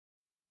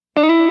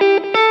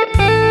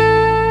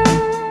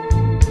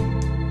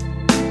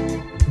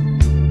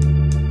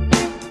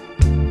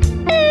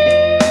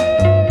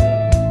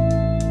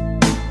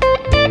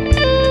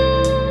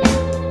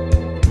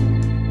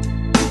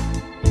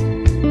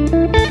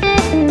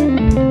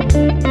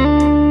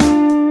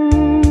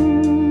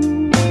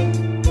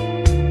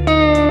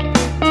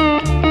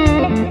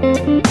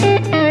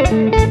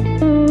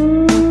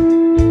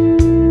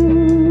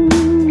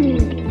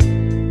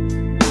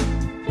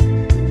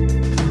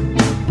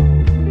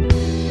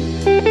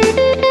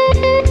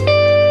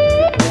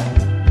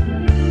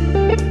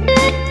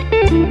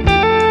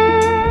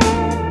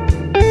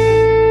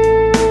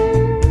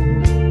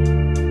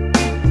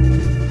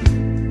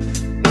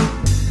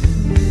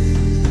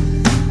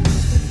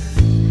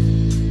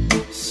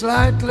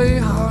slightly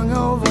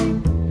hungover,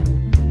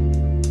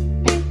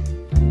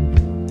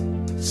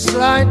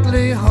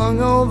 slightly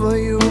hungover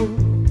you.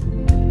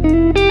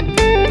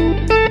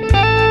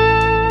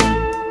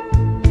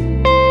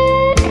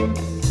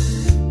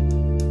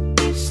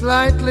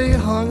 Slightly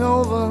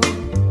hungover,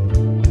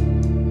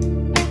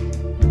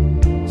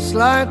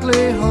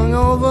 slightly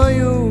hungover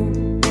you.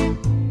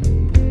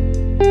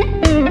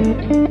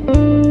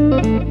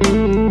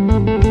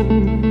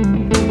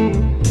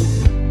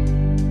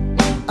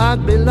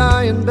 I'd be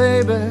lying,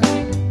 baby,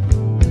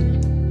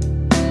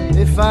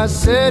 if I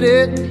said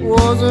it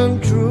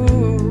wasn't true.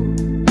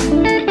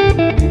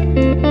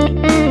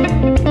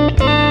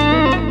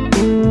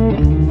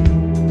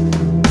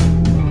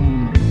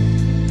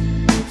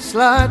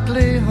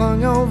 Slightly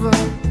hungover,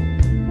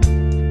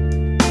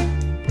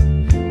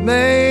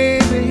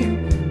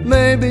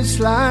 maybe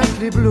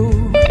slightly blue.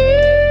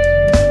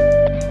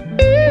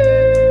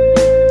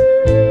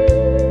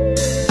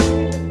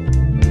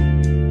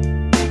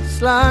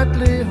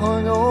 Slightly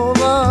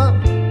hungover,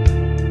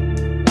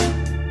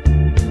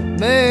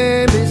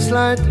 maybe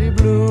slightly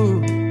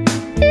blue.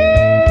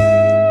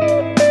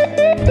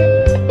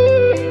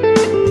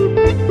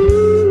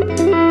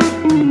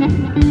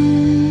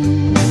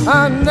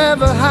 I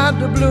never had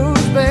the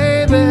blues,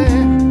 baby,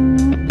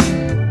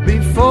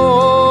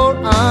 before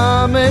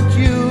I met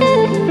you.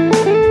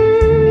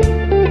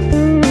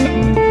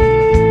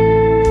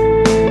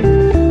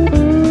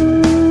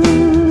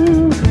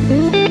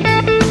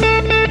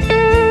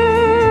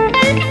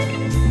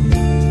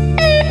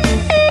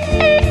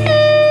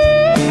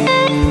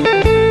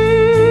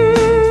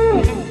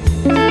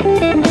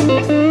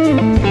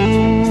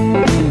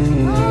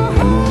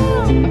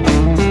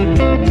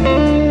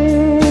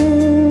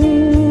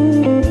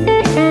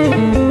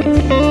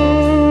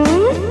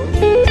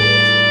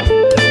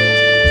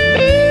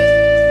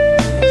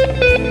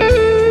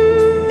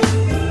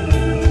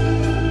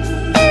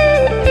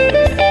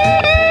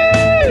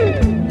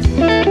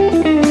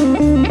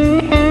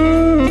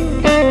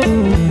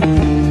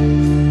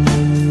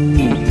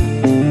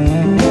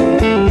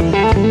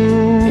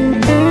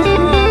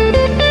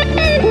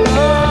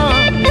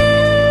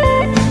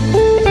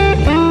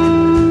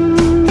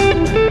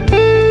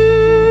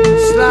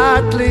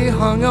 Slightly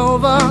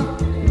hungover,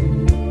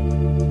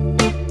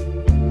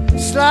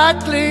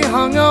 slightly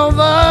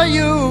hungover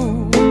you.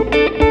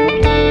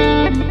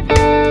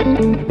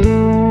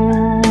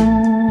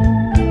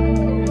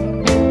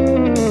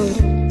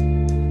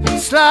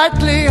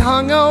 Slightly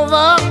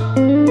hungover,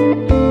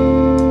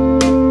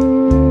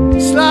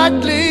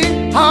 slightly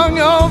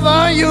hungover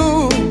you.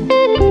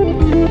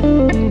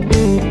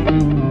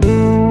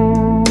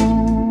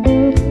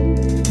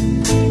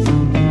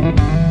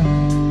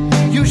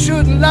 You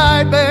shouldn't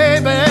lie,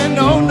 baby,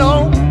 no, no,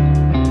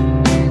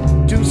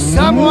 to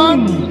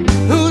someone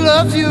who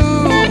loves you,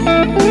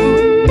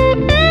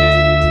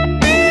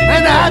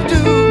 and I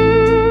do.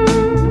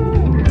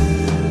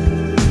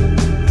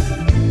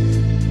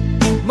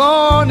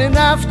 Morning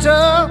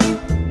after,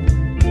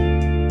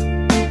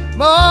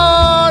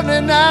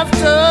 morning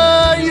after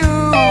you.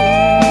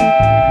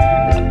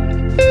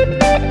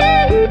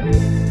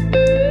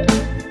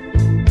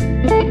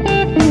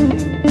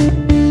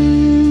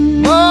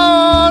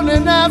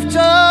 Morning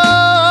after,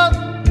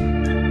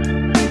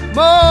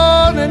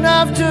 morning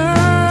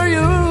after.